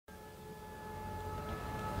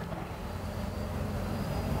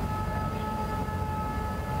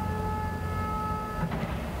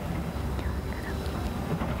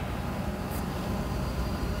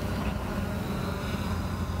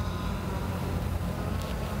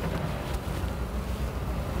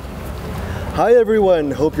Hi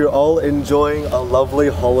everyone, hope you're all enjoying a lovely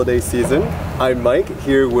holiday season. I'm Mike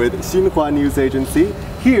here with Xinhua News Agency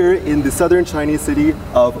here in the southern Chinese city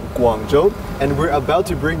of Guangzhou, and we're about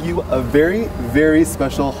to bring you a very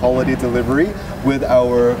special holiday delivery with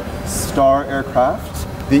our star aircraft,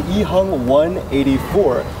 the EHang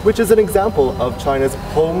 184, which is an example of China's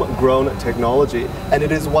homegrown technology, and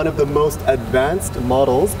it is one of the most advanced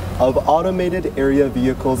models of automated area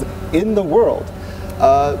vehicles in the world.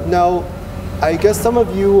 Now, I guess some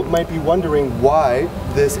of you might be wondering why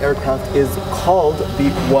this aircraft is called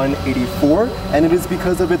the 184, and it is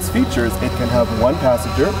because of its features. It can have 1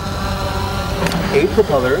 passenger, 8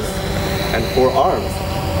 propellers, and 4 arms.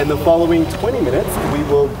 In the following 20 minutes, we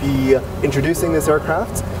will be introducing this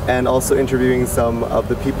aircraft and also interviewing some of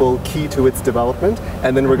the people key to its development,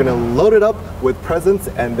 and then we're going to load it up with presents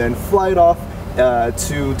and then fly it off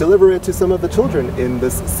to deliver it to some of the children in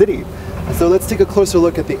this city. So let's take a closer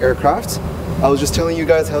look at the aircraft. I was just telling you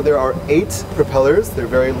guys how there are 8 propellers. They're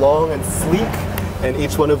very long and sleek, and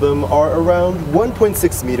each one of them are around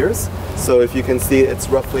 1.6 meters. So if you can see, it's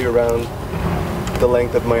roughly around the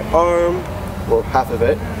length of my arm, or half of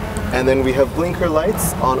it. And then we have blinker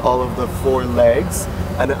lights on all of the 4 legs,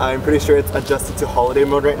 and I'm pretty sure it's adjusted to holiday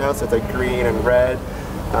mode right now, so it's like green and red.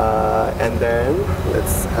 And then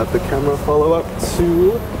let's have the camera follow up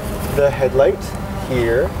to the headlight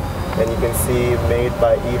here, and you can see made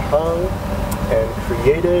by EHang and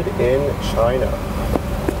created in China.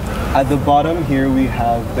 At the bottom here we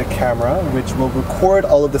have the camera, which will record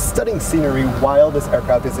all of the stunning scenery while this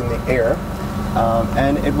aircraft is in the air.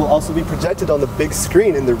 And it will also be projected on the big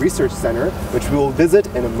screen in the research center, which we will visit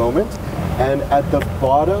in a moment. And at the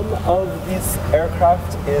bottom of this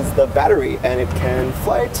aircraft is the battery, and it can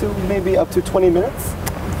fly to maybe up to 20 minutes.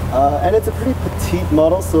 And it's a pretty petite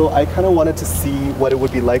model, so I kind of wanted to see what it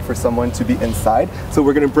would be like for someone to be inside. So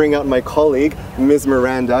we're going to bring out my colleague, Ms.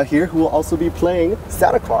 Miranda here, who will also be playing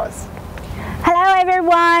Santa Claus. Hello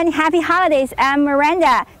everyone, happy holidays. I'm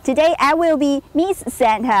Miranda. Today I will be Miss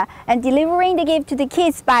Santa and delivering the gift to the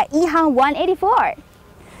kids by EHang 184.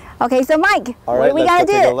 Okay, so Mike, what are we gonna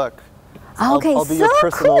do? Take a look. Okay, I'll be so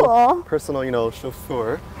your personal,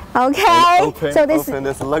 chauffeur. Okay, so open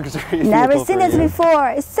this luxury never vehicle seen for this you. before.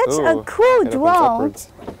 It's such a cool drone,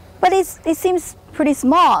 but it seems pretty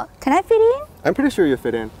small. Can I fit in? I'm pretty sure you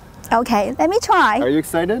fit in. Okay, let me try. Are you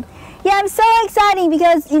excited? Yeah, I'm so excited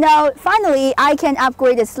because, finally I can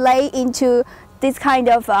upgrade the sleigh into this kind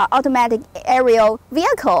of automatic aerial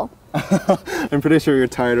vehicle. I'm pretty sure you're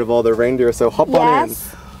tired of all the reindeer, so hop on in.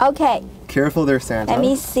 Okay. Careful there, Santa. Let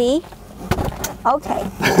me see. Okay.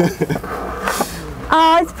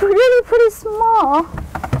 It's pretty small.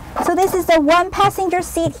 So this is the 1 passenger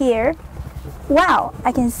seat here. Wow,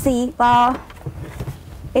 I can see.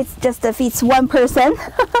 It just fits 1 person.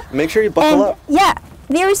 Make sure you buckle up. Yeah,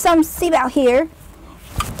 there is some seatbelt here.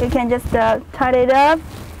 You can just tie it up.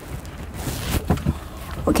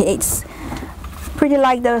 Okay, it's pretty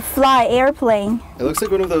like the fly airplane. It looks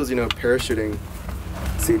like one of those, parachuting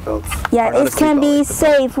seatbelts. Yeah, it can be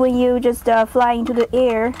safe when you just fly into the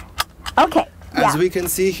air. Okay. As we can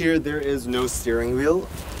see here, there is no steering wheel.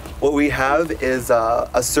 What we have is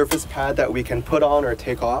a surface pad that we can put on or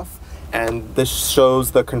take off, and this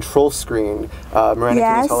shows the control screen. Miranda,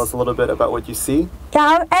 can you tell us a little bit about what you see?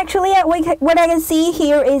 Yeah, actually, what I can see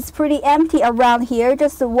here is pretty empty around here,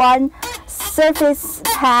 just 1 surface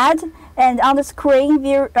pad, and on the screen,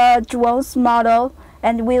 we're drone's model,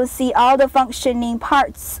 and we'll see all the functioning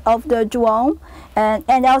parts of the drone,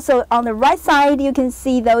 and also on the right side, you can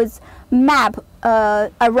see those map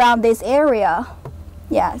around this area.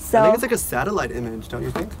 Yeah, so I think it's like a satellite image, don't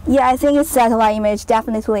you think? Yeah, I think it's satellite image,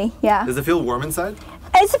 definitely. Yeah. Does it feel warm inside?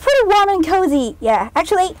 It's pretty warm and cozy. Yeah.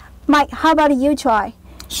 Actually, Mike, how about you try?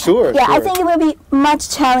 Sure. Yeah, sure. I think it will be much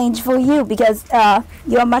challenge for you because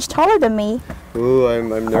you're much taller than me. Ooh, I'm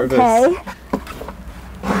nervous. Okay.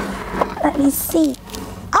 Let me see.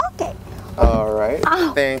 Okay. All right.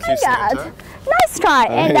 Oh, thank you, Santa. Nice try.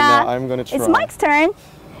 And now I'm gonna try. It's Mike's turn.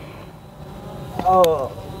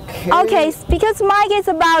 Okay, because Mike is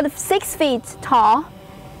about 6 feet tall,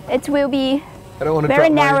 it will be very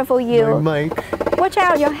narrow for you. My mic. Watch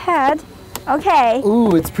out your head. Okay.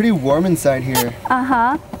 Ooh, it's pretty warm inside here.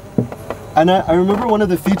 Uh-huh. And I remember one of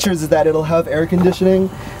the features is that it'll have air conditioning.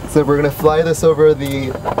 So if we're gonna fly this over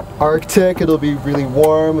the Arctic, it'll be really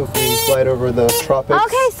warm. If we fly it over the tropics,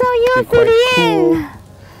 okay, so you're fitting in.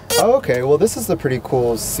 Okay, well this is a pretty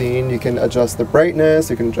cool scene. You can adjust the brightness,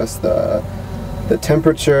 you can adjust the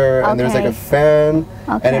temperature, and there's like a fan,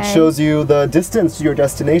 and it shows you the distance to your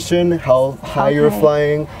destination, how high you're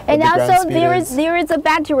flying, and also there is a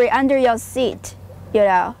battery under your seat. you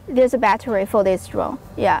know, there's a battery for this drone.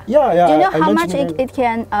 Yeah. Yeah, yeah. Do you know I how much mentioned it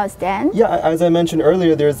can stand? Yeah, as I mentioned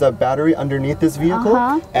earlier, there's a battery underneath this vehicle,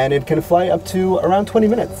 and it can fly up to around 20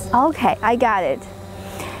 minutes. Okay, I got it.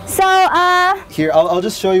 So, here, I'll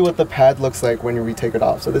just show you what the pad looks like when we take it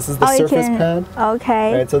off. So this is the surface pad.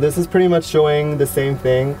 Okay. Right, so this is pretty much showing the same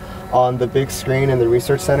thing on the big screen in the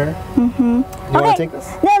research center. You want to take this?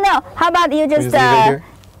 No. How about you just, leave it here?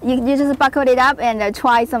 you just buckle it up and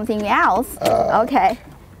try something else? Okay.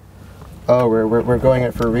 Oh, we're going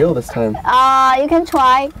it for real this time. You can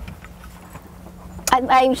try.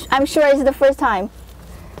 I'm sure it's the first time.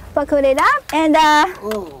 Buckle it up and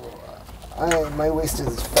my waist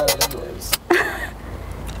is fatter than yours.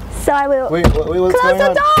 so I will what's close going the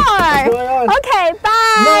on? door. What's going on? Okay,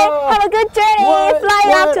 bye. No. Have a good journey. Fly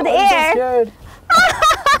up to the air. I'm so scared.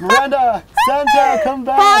 Miranda, Santa, come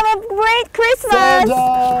back. Have a great Christmas.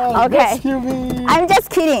 Santa, Okay. rescue me. I'm just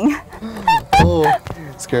kidding. Oh,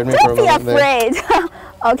 scared me for a Don't be moment there. afraid.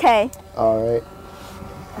 Okay. All right.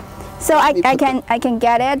 So I can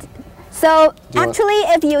get it. So actually,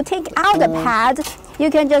 if you take out the pad, you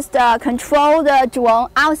can just control the drone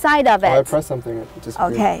outside of it. Oh, I pressed something. It just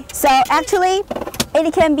Okay. So actually,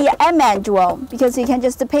 it can be an unmanned drone because you can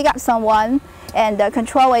just pick up someone and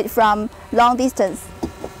control it from long distance.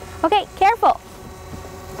 Okay, careful.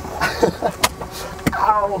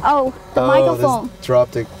 Ow. Oh, the microphone. This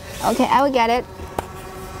dropped it. Okay, I will get it.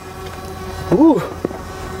 Ooh.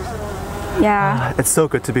 Yeah. It's so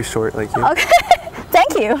good to be short like you. Okay,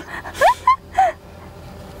 thank you.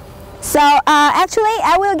 So actually,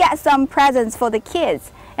 I will get some presents for the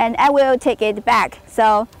kids, and I will take it back.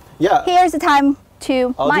 So yeah, here's the time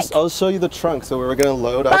to Mike. I'll show you the trunk. So we're gonna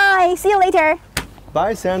load up. Bye. See you later.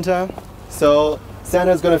 Bye, Santa. So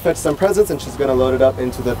Santa's gonna fetch some presents, and she's gonna load it up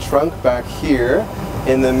into the trunk back here.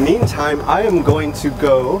 In the meantime, I am going to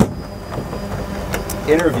go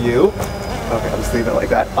interview. Okay, I'll just leave it like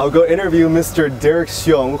that. I'll go interview Mr. Derek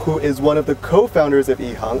Xiong, who is one of the co-founders of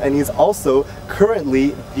EHang, and he's also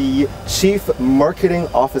currently the Chief Marketing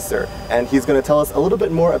Officer. And he's going to tell us a little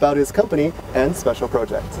bit more about his company and special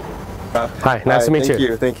project. Hi, nice to meet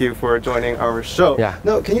you. Thank you for joining our show. Yeah.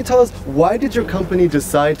 Now, can you tell us, why did your company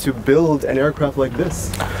decide to build an aircraft like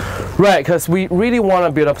this? Right, because we really want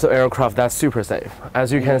to build up an aircraft that's super safe.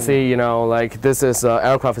 As you can see, you know, like this is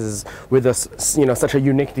aircraft is with a, such a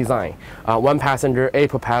unique design. 1 passenger, 8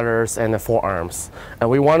 propellers, and 4 arms. And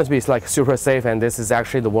we want it to be like super safe. And this is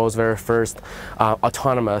actually the world's very first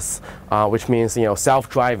autonomous, which means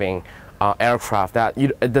self-driving aircraft that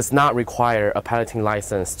it does not require a piloting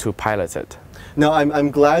license to pilot it. Now,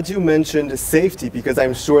 I'm glad you mentioned safety, because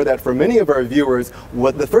I'm sure that for many of our viewers,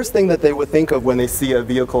 the first thing that they would think of when they see a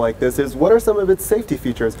vehicle like this is, what are some of its safety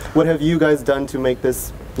features? What have you guys done to make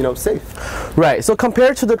this, safe? Right, so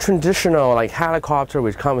compared to the traditional helicopter,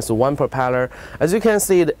 which comes with 1 propeller, as you can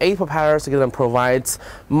see, the 8 propellers provides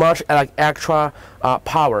much extra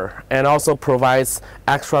power, and also provides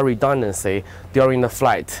extra redundancy during the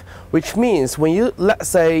flight, which means when you, let's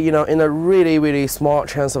say, in a really small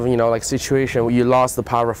chance of, situation where you lost the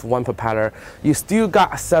power of 1 propeller, you still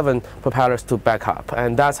got 7 propellers to back up.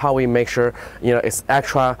 And that's how we make sure, it's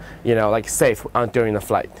extra, safe during the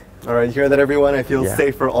flight. All right, you hear that, everyone? I feel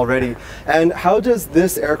safer already. And how does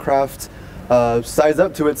this aircraft size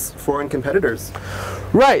up to its foreign competitors?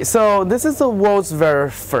 Right, so this is the world's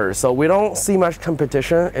very first, so we don't see much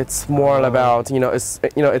competition. It's more about,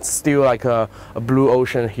 it's still like a blue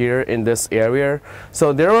ocean here in this area.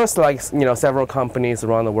 So there was several companies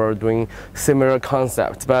around the world doing similar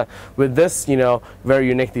concepts, but with this, very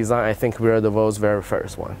unique design, I think we're the world's very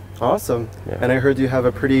first one. Awesome. Yeah. And I heard you have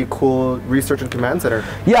a pretty cool research and command center.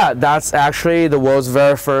 Yeah, that's actually the world's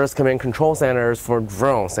very first command and control centers for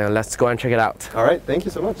drones, and let's go and check it out. All right, thank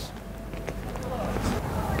you so much.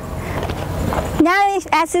 Now,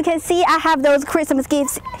 as you can see, I have those Christmas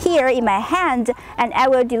gifts here in my hand, and I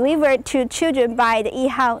will deliver it to children by the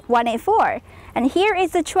EHang 184. And here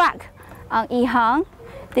is the truck on EHang.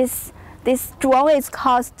 This drone is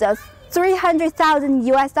cost $300,000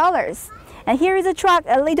 US. And here is a truck,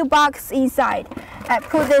 a little box inside. I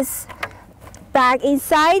put this bag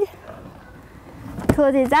inside,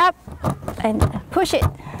 close it up, and push it.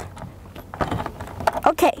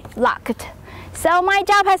 Okay, locked. So my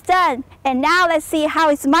job has done. And now let's see how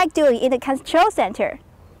is Mike doing in the control center.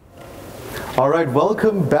 All right,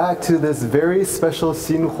 welcome back to this very special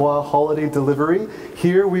Xinhua holiday delivery.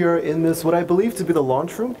 Here we are in this, what I believe to be the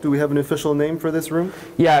launch room. Do we have an official name for this room?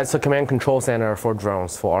 Yeah, it's a command control center for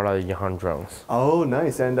drones, for all the EHang drones. Oh,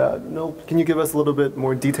 nice. And can you give us a little bit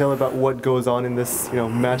more detail about what goes on in this,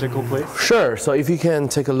 magical place? Sure. So if you can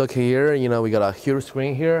take a look here, we got a huge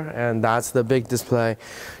screen here, and that's the big display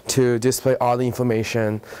to display all the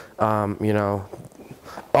information,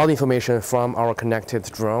 all the information from our connected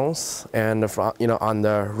drones, and on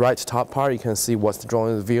the right top part you can see what the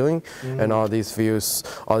drone is viewing, and all these views,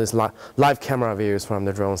 all these live camera views from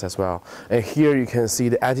the drones as well. And here you can see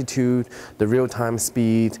the attitude, the real-time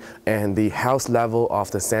speed, and the health level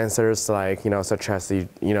of the sensors, like such as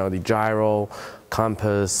the gyro,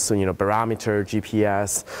 compass, barometer,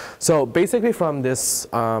 GPS. So basically from this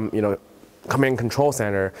command control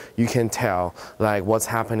center, you can tell like what's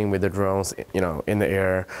happening with the drones, in the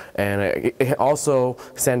air, and it can also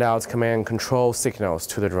send out command control signals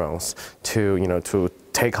to the drones to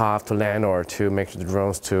take off, to land, or to make the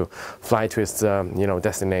drones to fly to its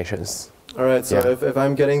destinations. All right. So if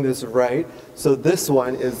I'm getting this right, so this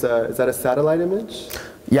one is that a satellite image?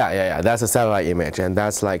 Yeah. That's a satellite image, and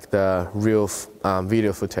that's like the real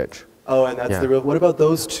video footage. Oh, and that's the real. What about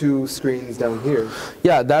those two screens down here?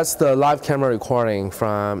 Yeah, that's the live camera recording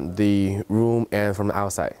from the room and from the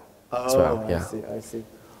outside as well. Yeah. I see.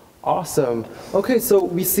 Awesome. Okay, so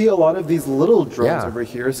we see a lot of these little drones over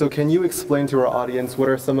here. So can you explain to our audience what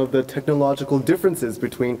are some of the technological differences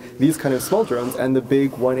between these kind of small drones and the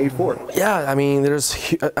big 184? Yeah,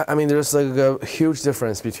 there's like a huge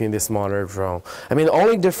difference between this smaller drone. The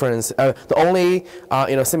only difference, the only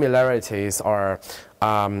similarities are,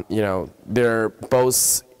 they're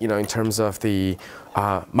both, in terms of the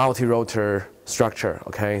multi-rotor structure.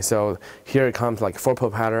 Okay, so here it comes like 4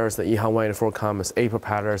 propellers. The EHang 184 comes 8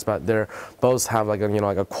 propellers, but they're both have like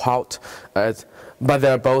a quad. But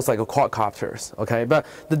they're both like quadcopters. Okay, but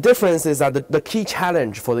the difference is that the key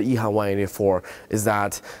challenge for the EHang 184 is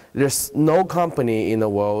that there's no company in the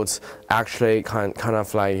world actually kind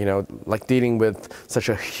of like dealing with such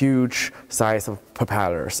a huge size of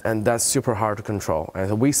propellers, and that's super hard to control. And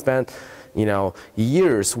so we spent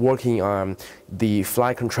years working on the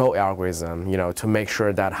flight control algorithm, to make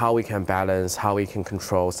sure that how we can balance, how we can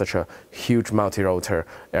control such a huge multi-rotor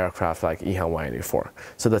aircraft like EHang 184.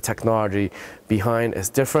 So the technology behind is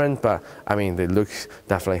different, but they look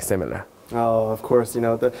definitely similar. Oh, of course,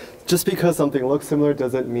 just because something looks similar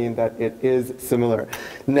doesn't mean that it is similar.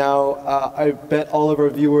 Now, I bet all of our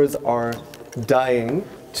viewers are dying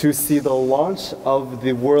to see the launch of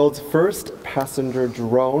the world's first passenger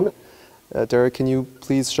drone. Derek, can you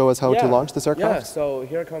please show us how to launch this aircraft? Yeah, so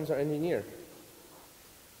here comes our engineer.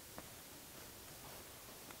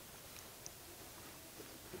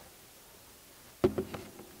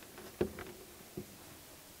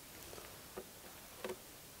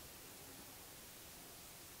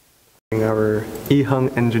 Our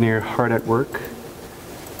EHang engineer hard at work,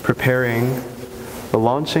 preparing the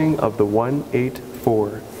launching of the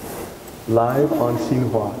 184 live on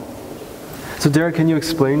Xinhua. So Derek, can you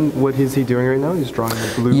explain what is he doing right now? He's drawing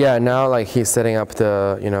a blue. Yeah, now like he's setting up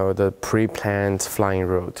the the pre-planned flying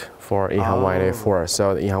route for EHang 184.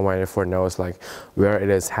 So the EHang 184 knows like where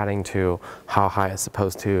it is heading to, how high it's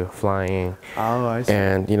supposed to flying. Oh, I see.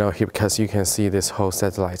 And because you can see this whole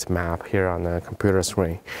satellite map here on the computer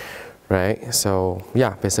screen, right? So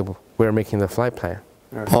yeah, basically we're making the flight plan.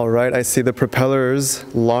 All right, I see the propellers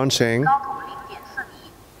launching.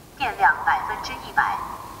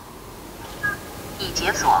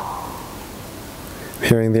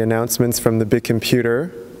 Hearing the announcements from the big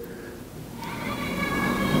computer.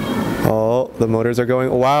 Oh, the motors are going.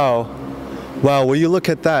 Wow. Wow, will you look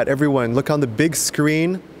at that? Everyone, look on the big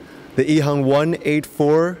screen. The EHang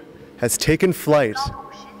 184 has taken flight.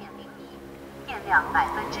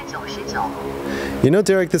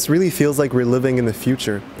 Derek, this really feels like we're living in the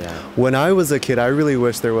future. Yeah. When I was a kid, I really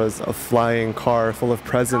wish there was a flying car full of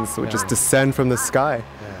presents that would just descend from the sky.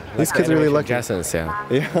 These kids are really lucky. Essence, yeah.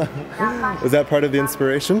 Was that part of the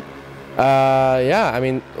inspiration? Yeah,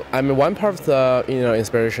 one part of the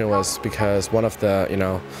inspiration was because one of the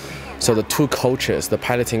so the 2 coaches, the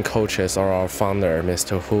piloting coaches, are our founder,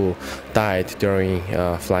 Mr. Hu, died during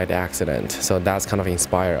a flight accident. So that's kind of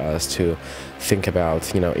inspired us to think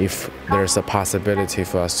about if there's a possibility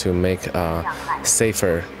for us to make a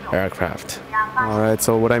safer aircraft. All right.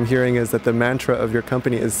 So what I'm hearing is that the mantra of your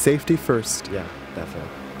company is safety first. Yeah, definitely.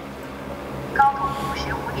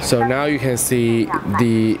 So now you can see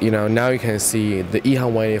the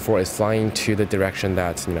EHang 184 is flying to the direction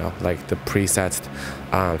that like the preset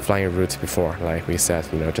flying route before, like we said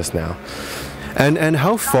just now. And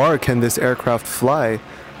how far can this aircraft fly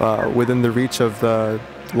within the reach of the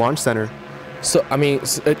launch center? So, I mean,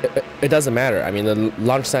 it doesn't matter. I mean, the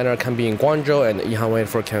launch center can be in Guangzhou, and EHang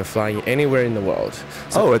 184 can fly anywhere in the world.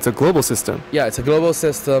 So, it's a global system. Yeah, it's a global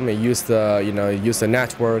system. It uses the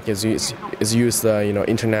network. It use the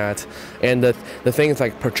internet, and the thing is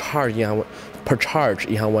like per charge, EHang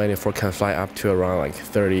 184 can fly up to around like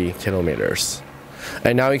 30 kilometers.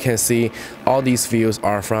 And now you can see all these views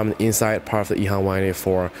are from the inside part of the EHang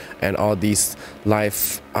 184, and all these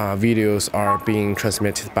live videos are being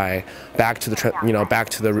transmitted back to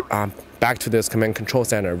this command control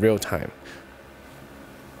center real time.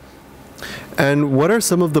 And what are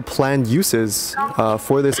some of the planned uses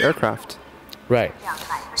for this aircraft? Right.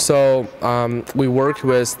 So we work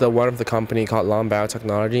with one of the company called Long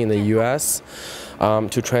Biotechnology in the U.S.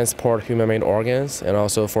 To transport human-made organs and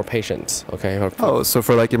also for patients. Okay. Oh, so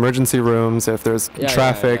for like emergency rooms, if there's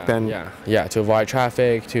traffic, then to avoid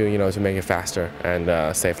traffic, to make it faster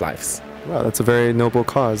and save lives. Wow, that's a very noble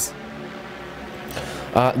cause.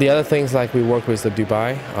 The other things like we work with the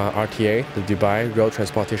Dubai RTA, the Dubai Road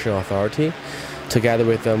Transportation Authority. Together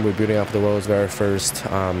with them, we're building up the world's very first,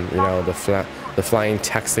 the flying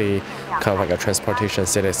taxi, kind of like a transportation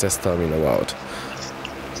city system in the world.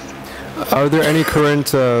 Are there any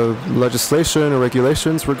current legislation or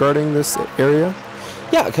regulations regarding this area?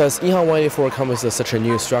 Yeah, because EHang 184 comes with such a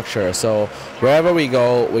new structure, so wherever we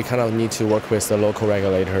go, we kind of need to work with the local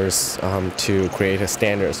regulators to create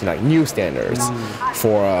standards, like new standards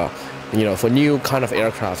for for new kind of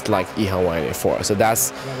aircraft like EHang 184. So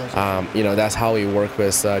that's that's how we work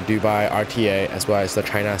with Dubai RTA as well as the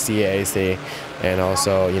China CAAC, and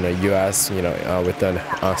also US with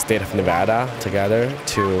the state of Nevada together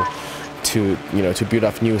to build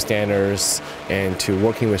up new standards and to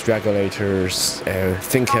working with regulators and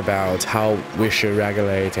think about how we should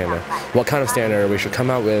regulate and what kind of standard we should come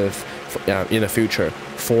out with in the future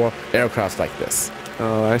for aircraft like this.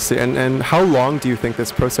 Oh, I see. And how long do you think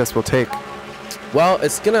this process will take? Well,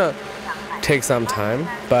 it's gonna take some time,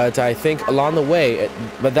 but I think along the way,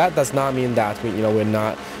 but that does not mean that we will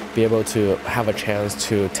not be able to have a chance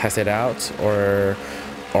to test it out or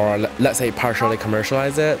let's say partially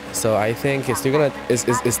commercialize it. So I think it's still gonna it's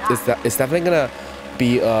definitely gonna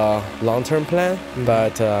be a long-term plan,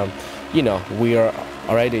 but we are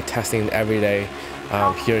already testing every day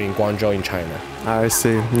here in Guangzhou in China. I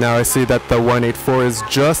see. Now I see that the 184 is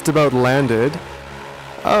just about landed.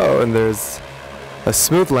 Oh, and there's a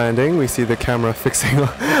smooth landing. We see the camera fixing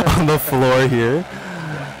on the floor here.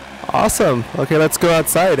 Awesome. Okay, let's go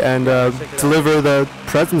outside and deliver the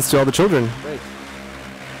presents to all the children. Great.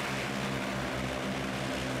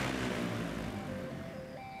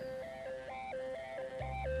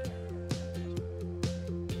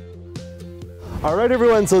 All right,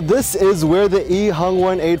 everyone, so this is where the EHang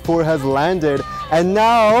 184 has landed. And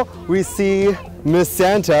now we see Miss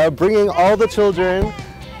Santa bringing all the children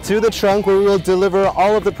to the trunk where we will deliver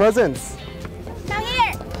all of the presents.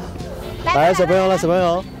 来，小朋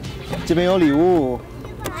友，这边有礼物。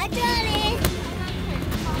来这里。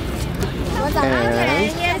我早上起来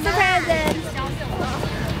应该是 present。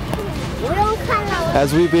不用看了。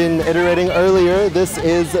As we've been iterating earlier, this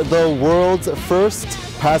is the world's first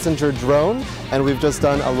passenger drone, and we've just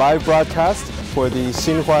done a live broadcast for the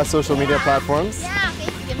Xinhua social media platforms.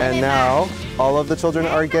 And now all of the children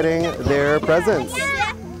are getting their presents.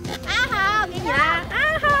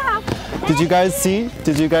 Did you guys see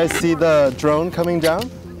the drone coming down?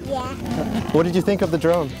 Yeah. What did you think of the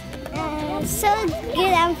drone? So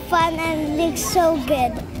good and fun and looks so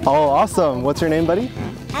good. Oh, awesome. What's your name, buddy?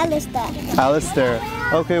 Alistair. Alistair.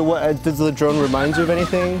 Okay, what does the drone remind you of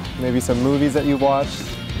anything? Maybe some movies that you've watched?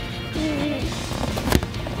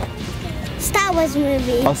 Star Wars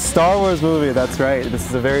movie. A Star Wars movie, that's right. This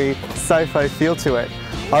is a very sci-fi feel to it.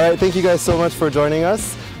 All right, thank you guys so much for joining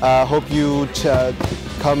us. Hope you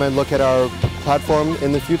come and look at our platform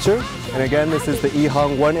in the future. And again, this is the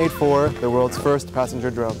EHang 184, the world's first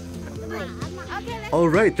passenger drone. All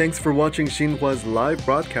right, thanks for watching Xinhua's live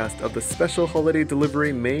broadcast of the special holiday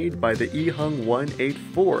delivery made by the EHang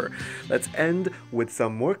 184. Let's end with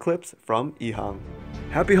some more clips from EHang.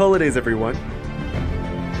 Happy holidays, everyone.